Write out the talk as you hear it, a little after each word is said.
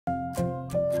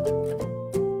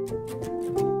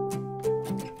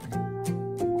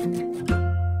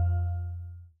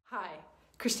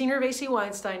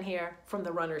Ravesi-Weinstein here from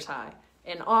The Runner's High,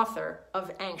 and author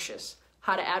of Anxious,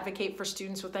 How to Advocate for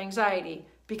Students with Anxiety,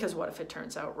 because what if it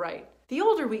turns out right? The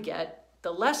older we get,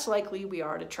 the less likely we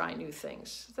are to try new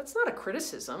things. That's not a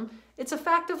criticism, it's a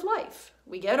fact of life.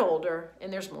 We get older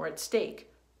and there's more at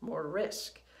stake, more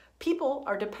risk. People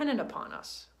are dependent upon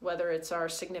us, whether it's our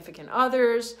significant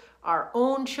others, our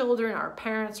own children, our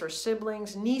parents or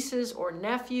siblings, nieces or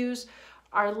nephews.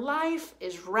 Our life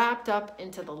is wrapped up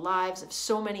into the lives of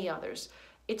so many others.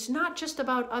 It's not just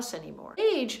about us anymore.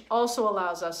 Age also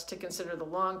allows us to consider the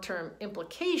long-term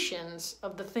implications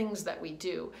of the things that we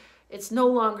do. It's no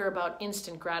longer about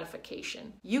instant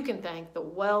gratification. You can thank the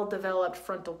well-developed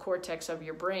frontal cortex of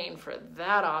your brain for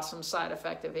that awesome side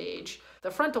effect of age.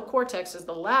 The frontal cortex is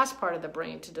the last part of the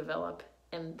brain to develop,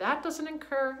 and that doesn't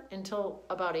occur until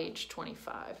about age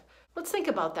 25. Let's think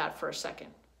about that for a second.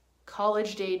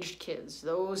 College-aged kids,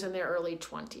 those in their early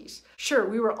 20s. Sure,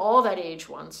 we were all that age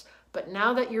once, but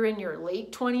now that you're in your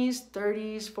late 20s,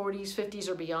 30s, 40s, 50s,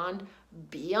 or beyond,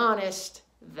 be honest,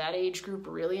 that age group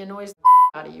really annoys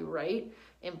the out of you, right?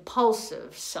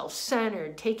 Impulsive,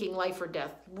 self-centered, taking life or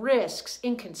death risks,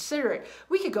 inconsiderate.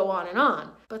 We could go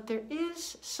on. But there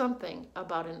is something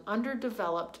about an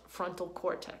underdeveloped frontal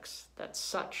cortex that's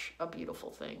such a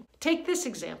beautiful thing. Take this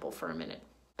example for a minute.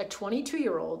 A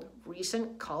 22-year-old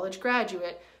recent college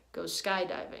graduate goes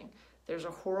skydiving. There's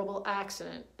a horrible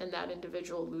accident and that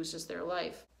individual loses their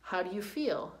life. How do you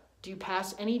feel? Do you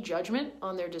pass any judgment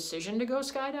on their decision to go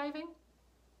skydiving?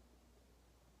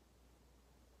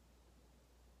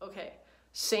 Okay,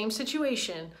 same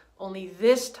situation, only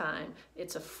this time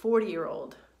it's a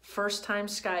 40-year-old, first-time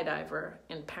skydiver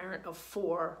and parent of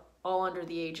 4, all under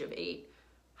the age of 8.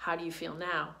 How do you feel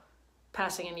now?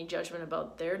 Passing any judgment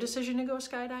about their decision to go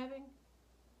skydiving?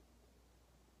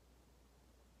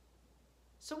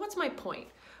 So what's my point?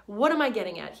 What am I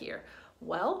getting at here?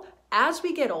 Well, as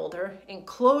we get older and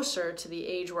closer to the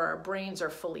age where our brains are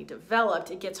fully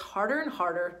developed, it gets harder and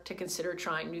harder to consider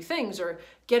trying new things or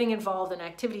getting involved in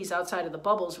activities outside of the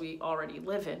bubbles we already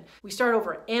live in. We start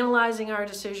over analyzing our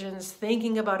decisions,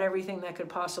 thinking about everything that could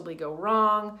possibly go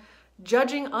wrong,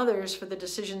 judging others for the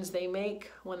decisions they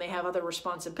make when they have other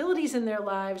responsibilities in their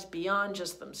lives beyond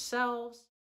just themselves.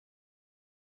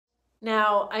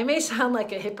 Now, I may sound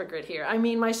like a hypocrite here. I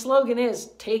mean, my slogan is,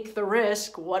 take the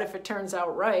risk, what if it turns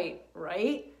out right,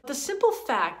 right? The simple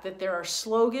fact that there are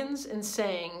slogans and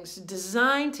sayings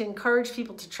designed to encourage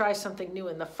people to try something new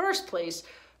in the first place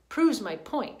proves my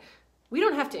point. We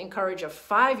don't have to encourage a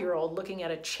 5-year-old looking at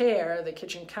a chair, the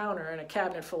kitchen counter, and a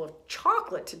cabinet full of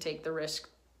chocolate to take the risk,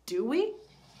 do we?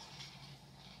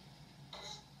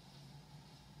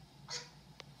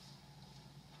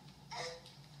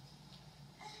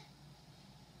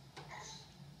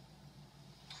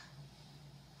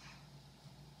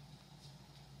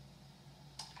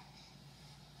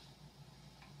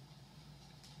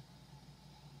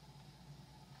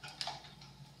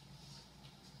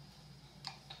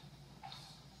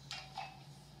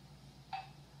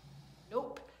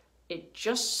 Nope. It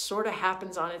just sort of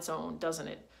happens on its own, doesn't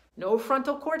it? No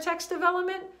frontal cortex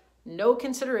development, no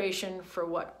consideration for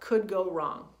what could go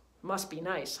wrong. Must be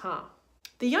nice, huh?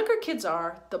 The younger kids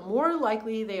are, the more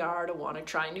likely they are to want to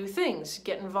try new things,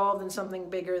 get involved in something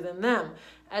bigger than them.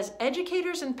 As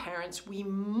educators and parents, we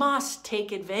must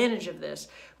take advantage of this.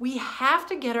 We have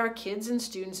to get our kids and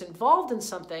students involved in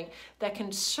something that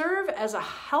can serve as a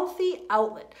healthy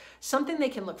outlet, something they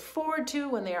can look forward to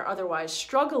when they are otherwise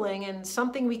struggling, and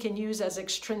something we can use as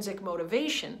extrinsic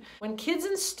motivation. When kids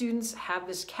and students have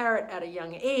this carrot at a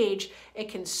young age, it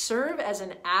can serve as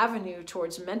an avenue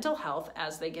towards mental health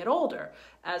as they get older,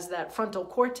 as that frontal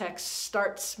cortex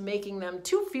starts making them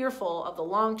too fearful of the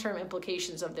long-term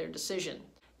implications of their decision.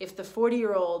 If the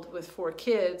 40-year-old with 4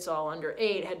 kids, all under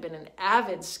 8, had been an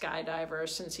avid skydiver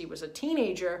since he was a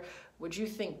teenager, would you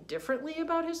think differently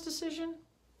about his decision?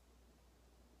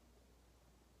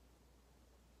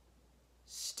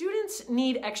 Students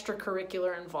need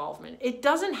extracurricular involvement. It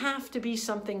doesn't have to be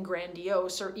something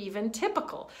grandiose or even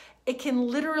typical. It can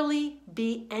literally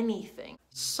be anything.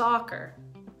 Soccer,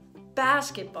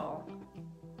 basketball,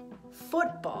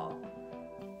 football,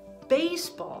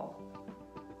 baseball,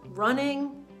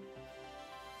 running,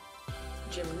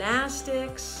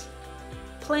 gymnastics,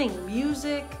 playing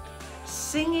music,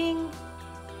 singing,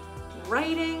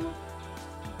 writing,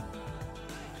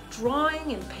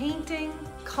 drawing and painting,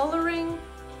 coloring,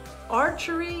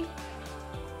 archery,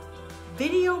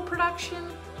 video production,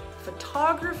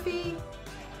 photography,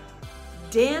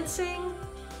 dancing,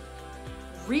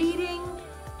 reading,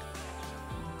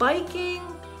 biking,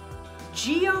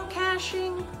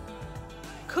 geocaching,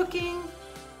 cooking,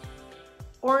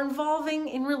 or involving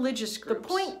in religious groups. The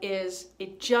point is,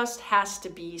 it just has to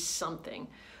be something.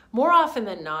 More often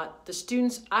than not, the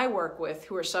students I work with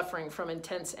who are suffering from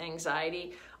intense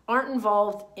anxiety aren't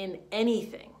involved in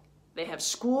anything. They have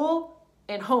school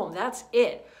and home, that's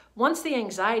it. Once the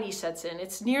anxiety sets in,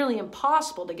 it's nearly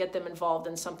impossible to get them involved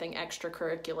in something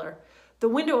extracurricular. The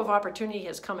window of opportunity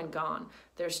has come and gone.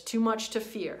 There's too much to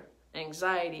fear.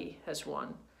 Anxiety has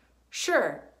won.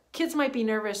 Sure, kids might be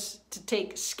nervous to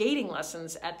take skating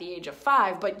lessons at the age of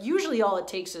 5, but usually all it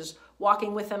takes is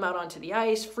walking with them out onto the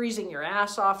ice, freezing your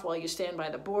ass off while you stand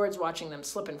by the boards, watching them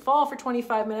slip and fall for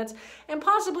 25 minutes, and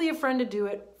possibly a friend to do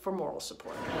it for moral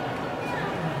support.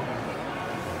 Yeah,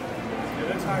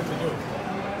 that's hard to do.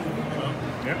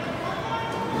 Yeah.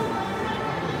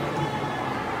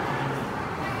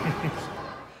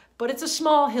 But it's a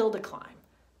small hill to climb.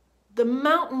 The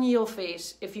mountain you'll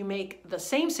face if you make the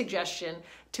same suggestion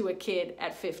to a kid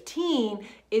at 15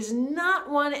 is not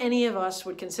one any of us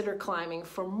would consider climbing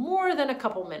for more than a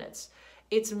couple minutes.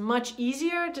 It's much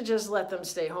easier to just let them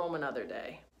stay home another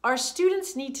day. Our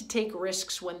students need to take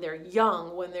risks when they're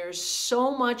young, when there's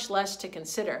so much less to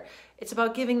consider. It's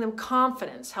about giving them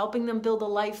confidence, helping them build a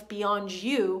life beyond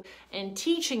you, and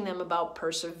teaching them about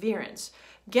perseverance.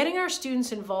 Getting our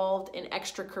students involved in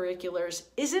extracurriculars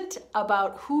isn't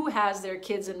about who has their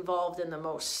kids involved in the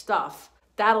most stuff.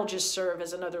 That'll just serve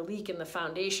as another leak in the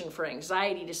foundation for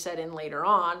anxiety to set in later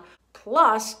on.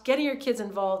 Plus, getting your kids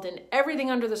involved in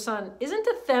everything under the sun isn't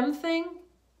a them thing,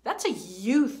 that's a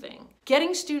you thing.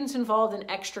 Getting students involved in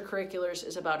extracurriculars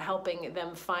is about helping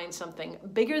them find something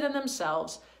bigger than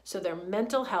themselves so their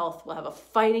mental health will have a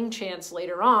fighting chance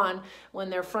later on when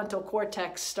their frontal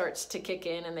cortex starts to kick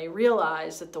in and they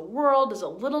realize that the world is a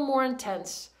little more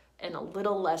intense and a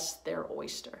little less their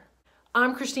oyster.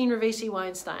 I'm Christine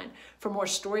Ravesi-Weinstein. For more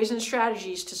stories and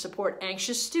strategies to support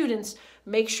anxious students,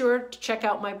 make sure to check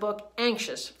out my book,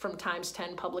 Anxious, from Times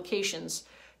 10 Publications.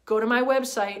 Go to my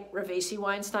website,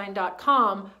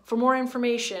 Ravesi-Weinstein.com, for more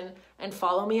information, and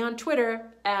follow me on Twitter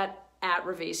at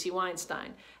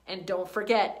Ravesi-Weinstein. And don't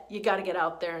forget, you got to get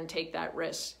out there and take that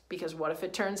risk, because what if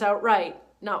it turns out right,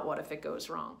 not what if it goes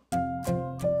wrong.